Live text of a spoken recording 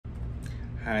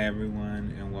Hi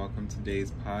everyone, and welcome to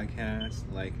today's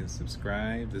podcast. Like and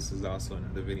subscribe. This is also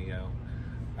another video.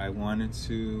 I wanted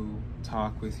to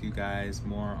talk with you guys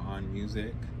more on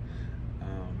music.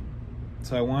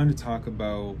 So I wanted to talk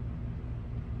about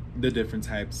the different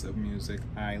types of music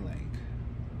I like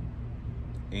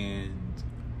and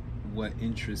what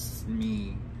interests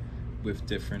me with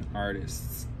different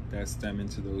artists that stem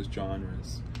into those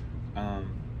genres.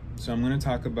 So I'm going to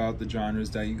talk about the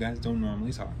genres that you guys don't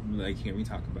normally hear me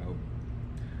talk about.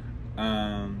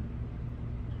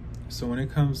 So when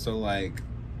it comes to like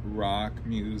rock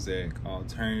music,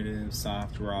 alternative,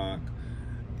 soft rock,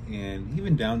 and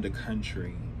even down to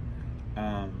country,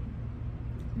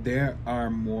 there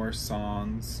are more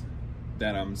songs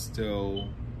that I'm still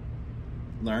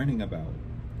learning about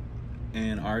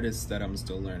and artists that I'm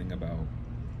still learning about.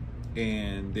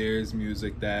 And there's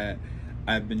music that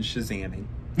I've been Shazamming.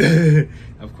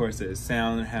 Of course, there's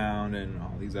SoundHound and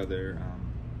all these other,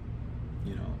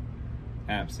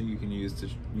 apps that you can use to,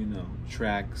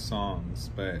 track songs.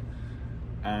 But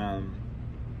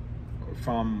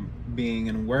from being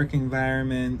in work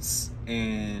environments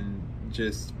and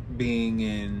just being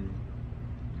in,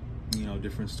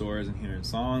 different stores and hearing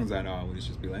songs, I'd always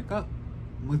just be like, oh,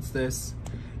 what's this?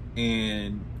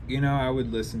 And, I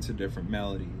would listen to different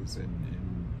melodies and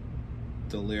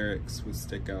the lyrics would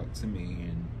stick out to me,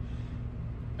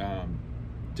 and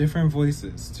different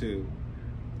voices too.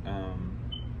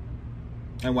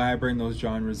 And why I bring those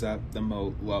genres up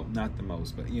not the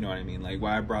most, but you know what I mean, like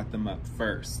why I brought them up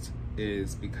first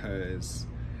is because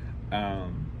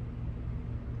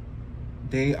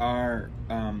they are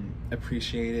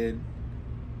appreciated.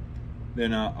 They're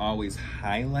not always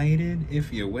highlighted,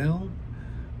 if you will.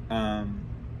 I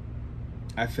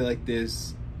feel like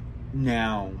there's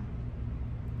now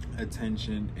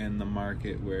attention in the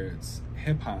market where it's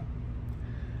hip-hop,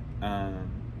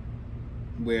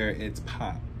 where it's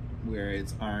pop, where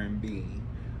it's R&B,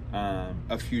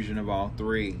 a fusion of all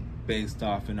three based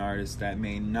off an artist that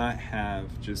may not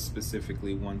have just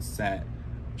specifically one set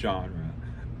genre.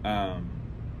 And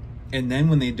then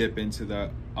when they dip into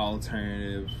the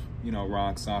alternative,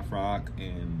 rock, soft rock,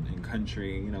 and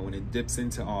country, when it dips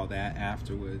into all that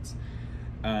afterwards,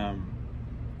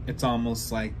 it's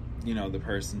almost like, the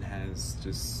person has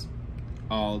just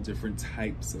all different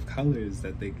types of colors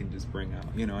that they can just bring out,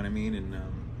 you know what I mean?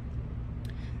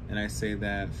 And I say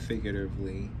that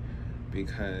figuratively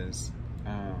because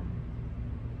I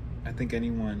think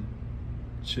anyone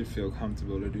should feel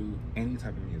comfortable to do any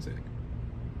type of music.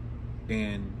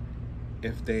 And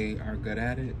if they are good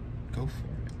at it, go for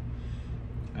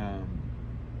it.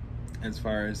 As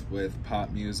far as with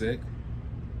pop music,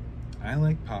 I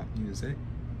like pop music.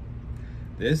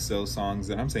 There's still songs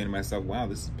that I'm saying to myself, wow,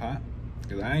 this is pop.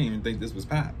 Because I didn't even think this was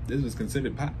pop. This was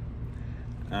considered pop.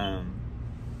 And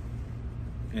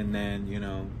then,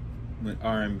 with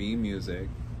R&B music,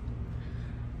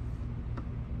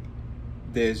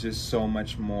 there's just so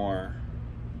much more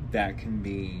that can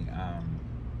be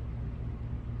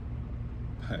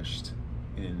pushed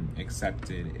and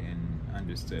accepted and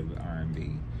understood with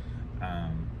R&B. I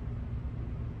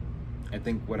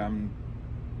think what I'm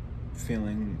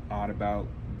feeling odd about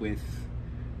with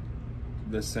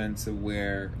the sense of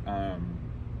where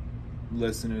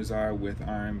listeners are with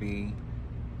R&B,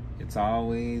 it's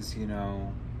always,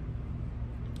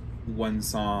 one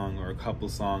song or a couple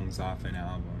songs off an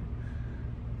album.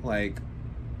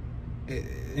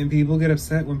 And people get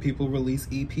upset when people release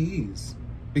EPs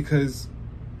because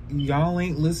y'all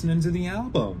ain't listening to the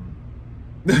album.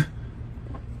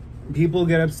 People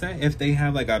get upset if they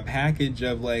have like a package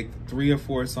of like 3 or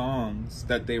 4 songs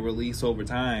that they release over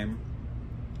time,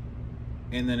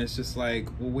 and then it's just like,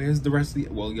 well, where's the rest of the...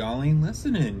 Well, y'all ain't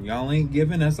listening. Y'all ain't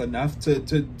giving us enough to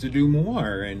do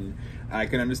more. And I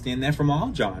can understand that from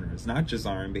all genres, not just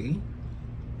R&B.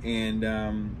 And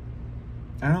I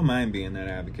don't mind being that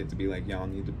advocate to be like, y'all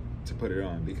need to put it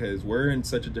on, because we're in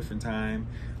such a different time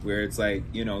where it's like,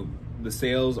 the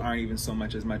sales aren't even so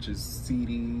much as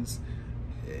CDs.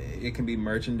 It can be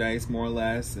merchandise more or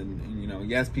less, and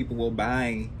yes, people will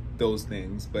buy those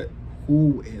things, but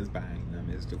who is buying them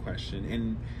is the question,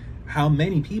 and how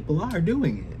many people are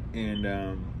doing it.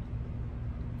 And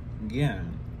yeah,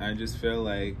 I just feel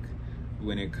like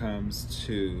when it comes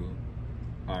to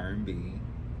R&B,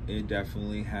 it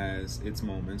definitely has its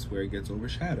moments where it gets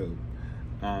overshadowed,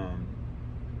 and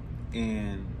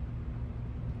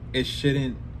it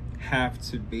shouldn't have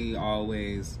to be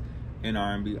always an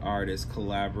R&B artist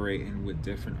collaborating with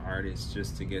different artists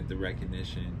just to get the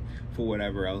recognition for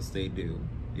whatever else they do.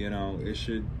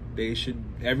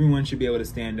 Everyone should be able to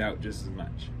stand out just as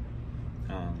much.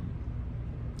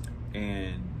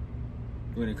 And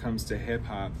when it comes to hip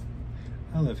hop,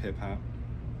 I love hip hop.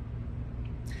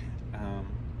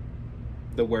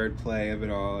 The wordplay of it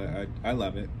all, I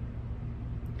love it.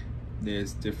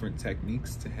 There's different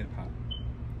techniques to hip hop.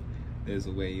 There's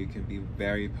a way you can be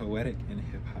very poetic in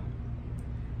hip hop.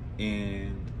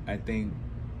 And I think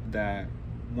that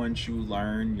once you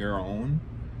learn your own,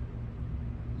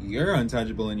 you're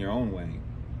untouchable in your own way.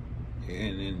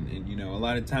 And you know, a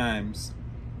lot of times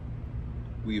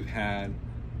we've had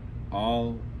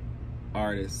all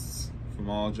artists from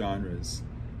all genres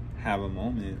have a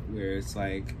moment where it's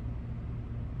like,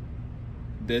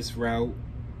 this route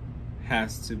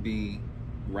has to be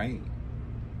right,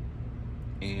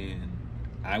 and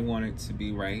I want it to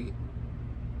be right,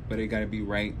 but it got to be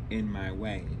right in my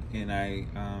way. And I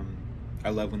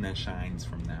love when that shines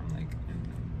from them, like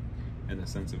in the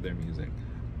sense of their music.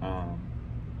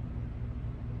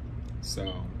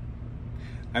 So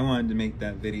I wanted to make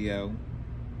that video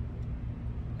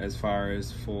as far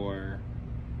as for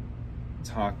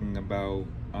talking about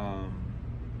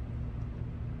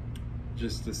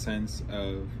just the sense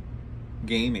of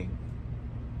gaming,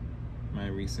 my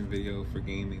recent video for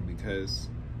gaming, because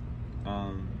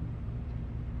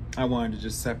I wanted to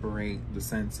just separate the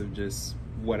sense of just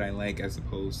what I like as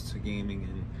opposed to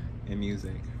gaming and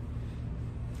music.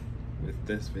 With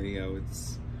this video,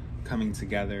 it's coming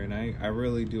together, and I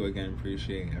really do again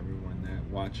appreciate everyone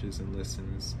that watches and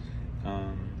listens.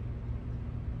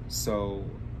 So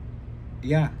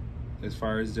yeah, as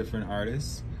far as different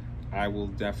artists, I will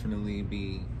definitely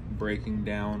be breaking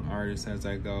down artists as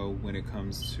I go when it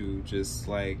comes to just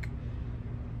like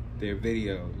their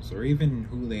videos, or even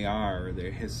who they are, or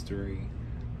their history.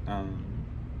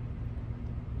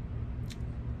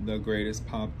 The greatest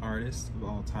pop artist of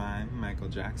all time, Michael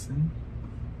Jackson.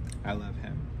 I love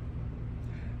him.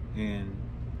 And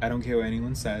I don't care what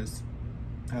anyone says,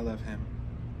 I love him.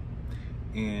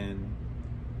 And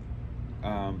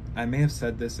I may have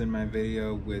said this in my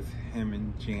video with him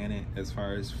and Janet as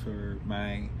far as for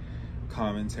my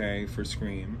commentary for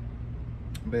Scream,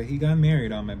 but he got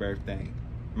married on my birthday,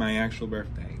 my actual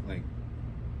birthday, like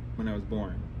when I was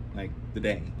born, like the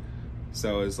day.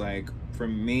 So it's like, for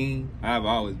me, I've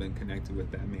always been connected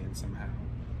with that man somehow,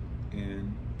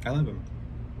 and I love him.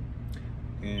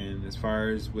 And as far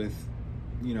as with,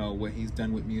 you know, what he's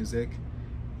done with music,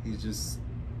 he's just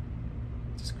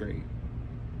great.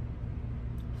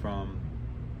 From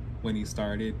when he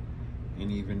started,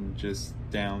 and even just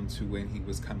down to when he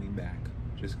was coming back,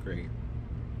 just great.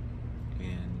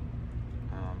 And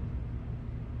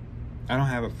I don't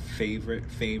have a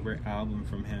favorite album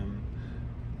from him.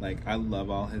 Like, I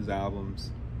love all his albums.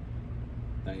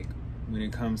 Like, when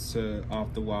it comes to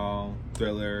Off the Wall,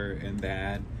 Thriller, and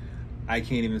Bad, I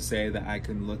can't even say that I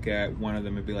can look at one of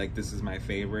them and be like, this is my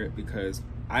favorite, because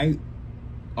I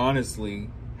honestly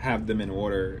have them in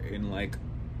order in like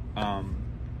a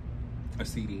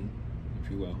CD,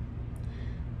 if you will,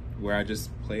 where I just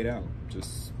play it out.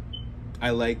 Just,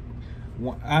 I like,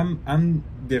 I'm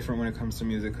different when it comes to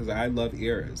music, because I love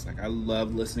eras. Like, I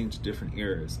love listening to different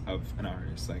eras of an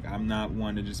artist. Like, I'm not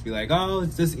one to just be like, oh,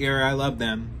 it's this era, I love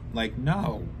them. Like,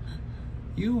 no.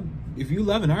 If you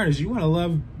love an artist, you want to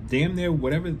love damn near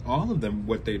whatever, all of them,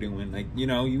 what they're doing. Like, you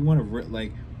know, you want to,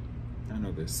 like, I don't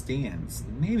know, there's stans.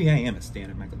 Maybe I am a stan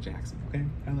of Michael Jackson, okay?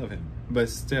 I love him. But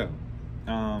still,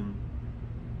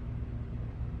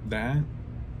 that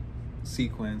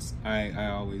sequence, I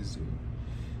always do.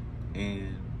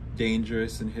 And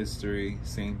Dangerous in History,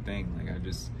 same thing. Like, I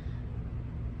just,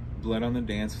 Blood on the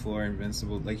Dance Floor,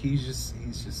 Invincible, like, he's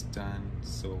just done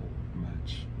so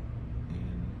much.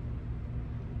 And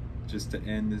just to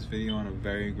end this video on a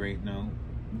very great note,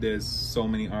 there's so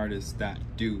many artists that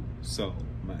do so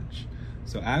much.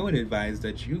 So I would advise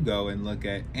that you go and look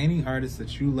at any artist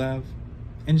that you love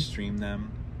and stream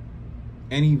them.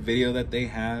 Any video that they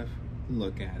have,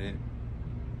 look at it.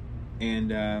 And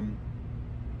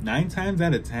 9 times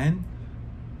out of 10,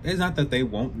 it's not that they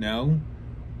won't know.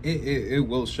 It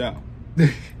will show.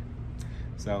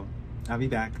 So I'll be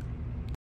back.